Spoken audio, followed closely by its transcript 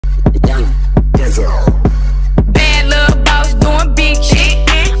Bad little boss doing big shit.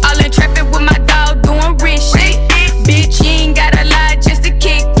 All in traffic with my dog doing rich shit. Bitch, you ain't gotta lie just to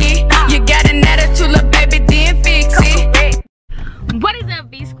kick it. You got an attitude, little baby, then fix it. What is up,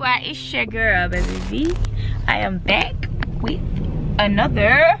 V Squad? It's your girl, baby V. I am back with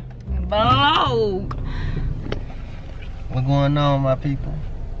another vlog. What's going on, my people?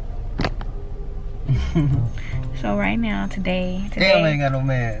 So right now, today Damn, I ain't got no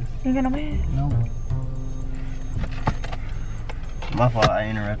mask. You got no mask? No. My fault, I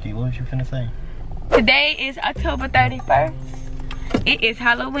interrupted you. What was you finna say? Today is October 31st. It is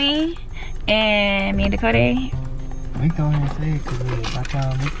Halloween, and me and Dcode. We go ahead and say it, cause by the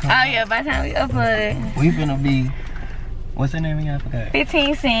time we come. Oh yeah, by the time we upload, we finna be. What's the name again? I forgot.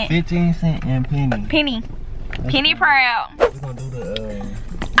 15 cent. 15 cent and penny. Penny proud. We gonna do the.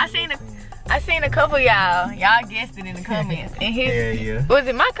 I seen a couple of y'all. Y'all guessed it in the comments. And yeah. Was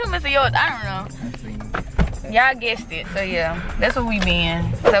it my comments or yours? I don't know. I seen it. Y'all guessed it. So yeah, that's what we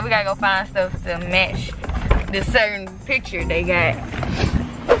been. So we gotta go find stuff to match this certain picture they got,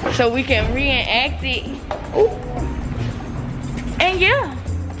 so we can reenact it. Ooh. And yeah.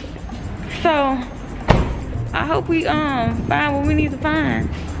 So I hope we find what we need to find.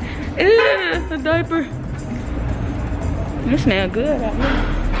 Ew, a diaper. It smell good out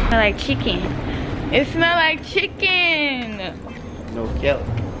here. Smell like chicken. It smell like chicken. No kelp.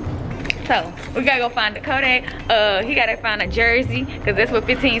 So we gotta go find Dcode. He gotta find a jersey, cause that's what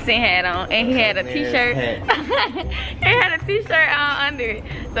 15 cent had on, and he had a t-shirt. He had a t-shirt on under it,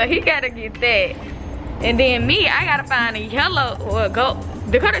 so he gotta get that. And then me, I gotta find a yellow or gold.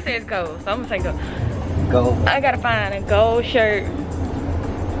 Dcode says gold, so I'm gonna say gold. Gold. I gotta find a gold shirt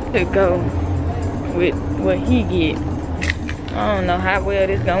to go with what he get. I don't know how well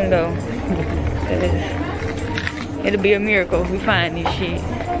this gonna go. It'll be a miracle if we find this shit.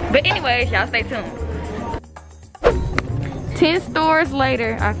 But anyways, y'all stay tuned. 10 stores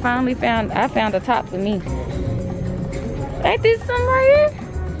later, I finally found a top for me. Ain't this something right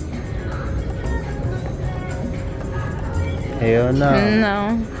here? Hell no.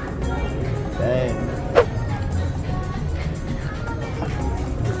 No. Dang.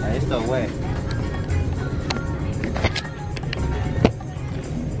 It's so wet.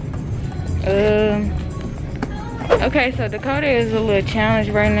 Okay, so Dcode is a little challenge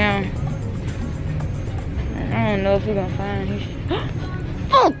right now. I don't know if we're gonna find his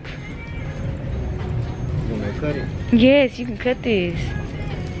oh! You want me to cut it? Yes, you can cut this.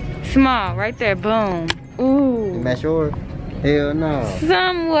 Small, right there, boom. Ooh. You match yours? Hell no.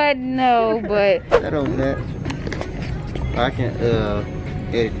 Somewhat no, but That don't match. I can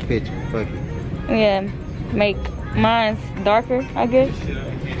edit the picture, fuck it. yeah, make mine darker, I guess.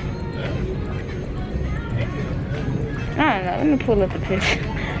 I don't know, let me pull up the picture.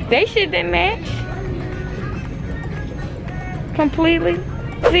 They shit that match. Completely.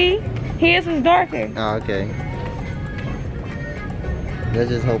 See? His is darker. Oh, okay. Let's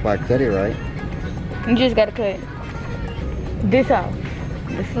just hope I cut it right. You just gotta cut this off.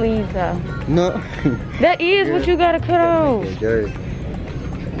 The sleeves off. No. That is what you gotta cut off.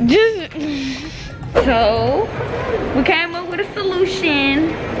 Just so we came up with a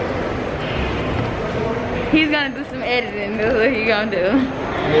solution. He's gonna do some editing. That's what he's gonna do.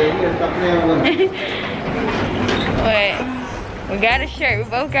 Yeah, you gotta stop playing with me. But we got a shirt. We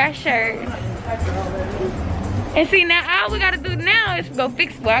both got shirts. And see, now all we gotta do now is go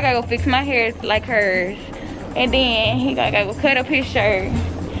fix. Well, I gotta go fix my hair like hers, and then he gotta go cut up his shirt.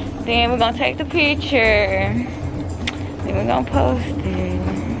 Then we're gonna take the picture. Then we're gonna post it.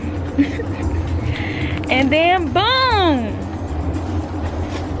 And then boom,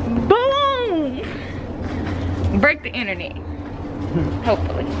 boom. Break the internet.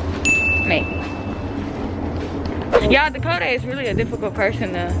 Hopefully. Maybe. Y'all, Dcode is really a difficult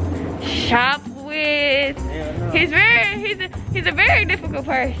person to shop with. He's a very difficult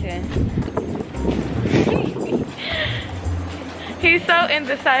person. He's so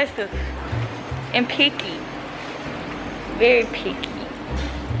indecisive and picky. Very picky.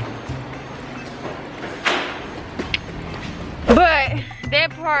 But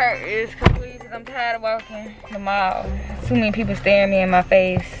that part is complete because I'm tired of walking the mall. Too many people staring me in my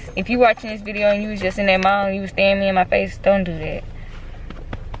face. If you watching this video and you was just in that mall and you was staring me in my face, don't do that.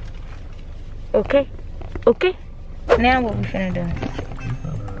 Okay? Okay? Now what we finna do?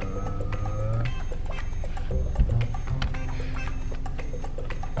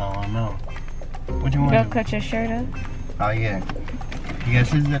 I don't know. What you want Go to do? cut your shirt up? Oh yeah. You got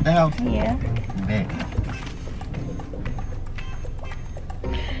scissors at the house? Yeah. Bet.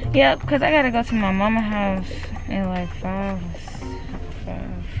 Yep, because I gotta go to my mama's house in like 5.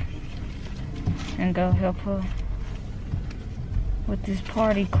 and go help her with this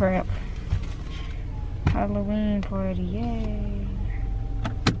party crap. Halloween party, yay.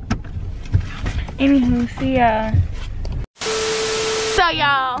 Anywho, see y'all. So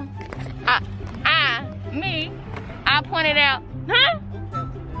y'all, I pointed out, huh?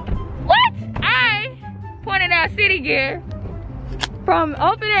 What? I pointed out City Gear from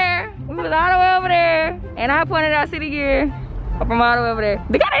over there. We was all the way over there, and I pointed out City Gear from all the way over there.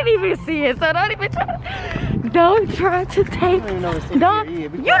 The guy didn't even see it, so don't even try. Don't try to take. You don't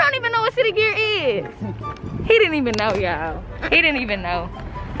even know what City Gear is. He didn't even know, y'all. He didn't even know.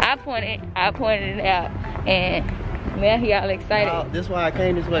 I pointed it out, and now he all excited. That's why I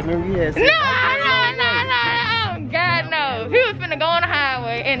came this way. Remember you had said, No. God knows. He was finna go on the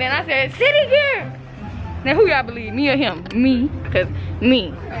highway, and then I said, City Gear. Now who y'all believe, me or him? Me, cause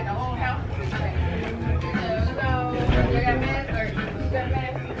me.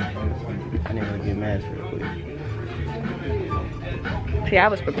 I need to get masked real quick. See, I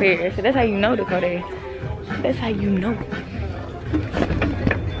was prepared. So that's how you know, Dcode. That's how you know.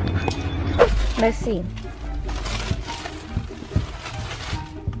 Let's see.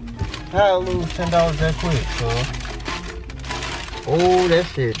 How I lose $10 that quick, so. Oh, that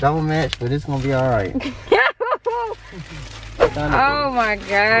shit don't match, but it's gonna be alright. Oh my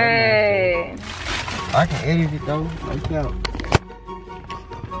god. I can edit it though. Like out.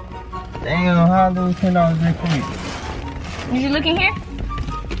 Damn, how I lose $10 that quick? Did you look in here?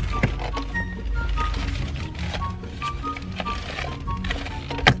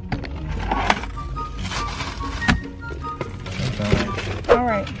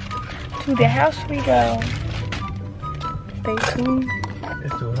 Alright. To the house we go. Stay tuned.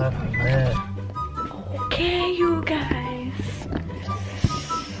 It's too hot for me, man. Okay, you guys.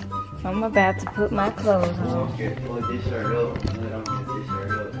 I'm about to put my clothes on. Okay, pull this shirt up. Don't get this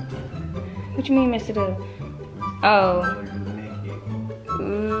shirt up. What you mean mess it up? Oh.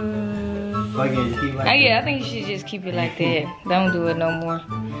 Oh yeah, I think you should just keep it like that. Don't do it no more.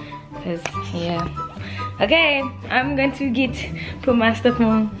 Cause yeah. Okay, I'm going to put my stuff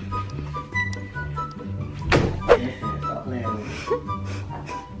on.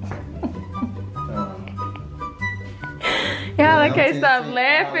 Y'all, I can't stop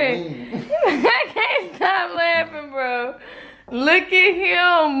laughing. I can't stop laughing, bro. Look at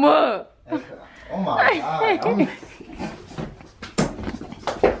him. Oh my god.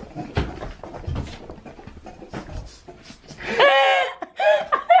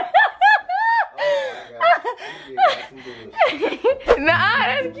 Nah,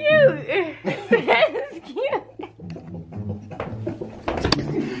 that's cute. That's cute.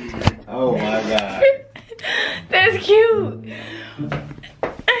 Oh my god. That's cute.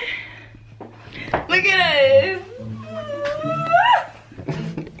 Look at us.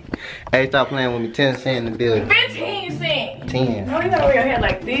 Hey, stop playing with me. 10 cents in the building. 15 cents. 10. No, you gotta wear your hair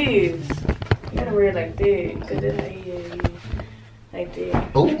like this. You gotta wear it like this. Cause that's how you like this.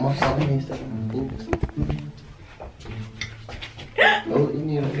 Oh, my son needs to. Oh, you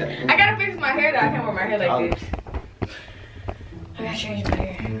need to. I gotta fix my hair though. I can't wear my hair like this. I gotta change my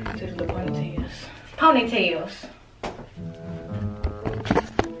hair to the ponytails. Ponytails.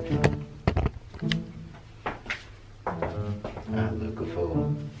 I look a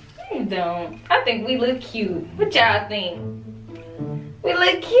fool. You don't. I think we look cute. What y'all think? We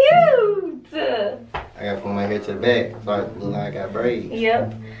look cute. I gotta put my hair to the back so I look like I got braids.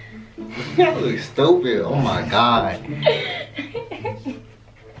 Yep. I look stupid. Oh my god.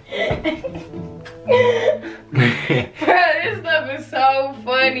 Bro, this stuff is so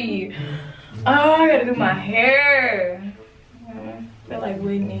funny. Oh, I gotta do my hair. I feel like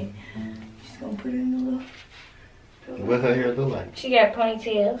Whitney. She's gonna put it in the little. What her hair look like? She got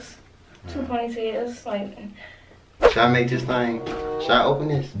ponytails. 2 ponytails. Like. Should I make this thing? Should I open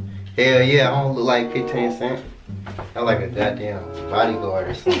this? Hell yeah, I don't look like 15 cents. I like a goddamn bodyguard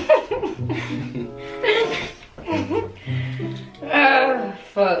or something. Oh,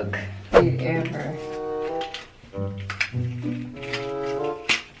 fuck. Whatever.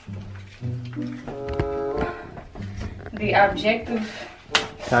 The objective.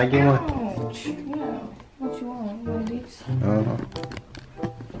 Can I get one? Ouch. No. What you want? You want these?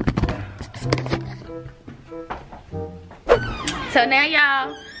 So now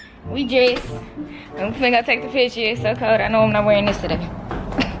y'all, we dressed. I'm finna go take the picture. It's so cold. I know I'm not wearing this today.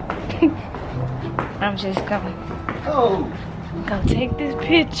 I'm just gonna go take this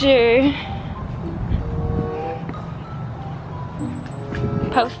picture.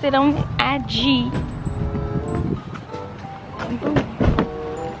 Post it on IG. And boom.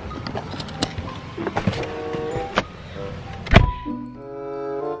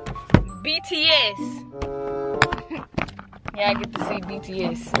 BTS. Yeah, I get to see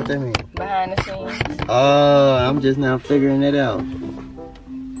BTS. What that mean? Behind the scenes. Oh, I'm just now figuring it out.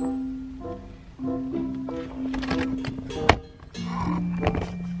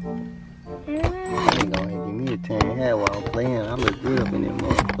 Ain't gonna give me a tan hat while I'm playing. I look good up in there,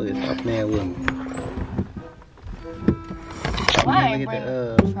 motherfucker. Stop playing with me. Why I ain't bring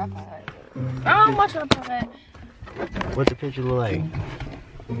a tripod? I don't want tripod. What the picture look like?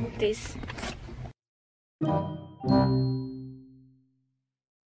 This.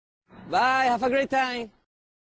 Bye, have a great time.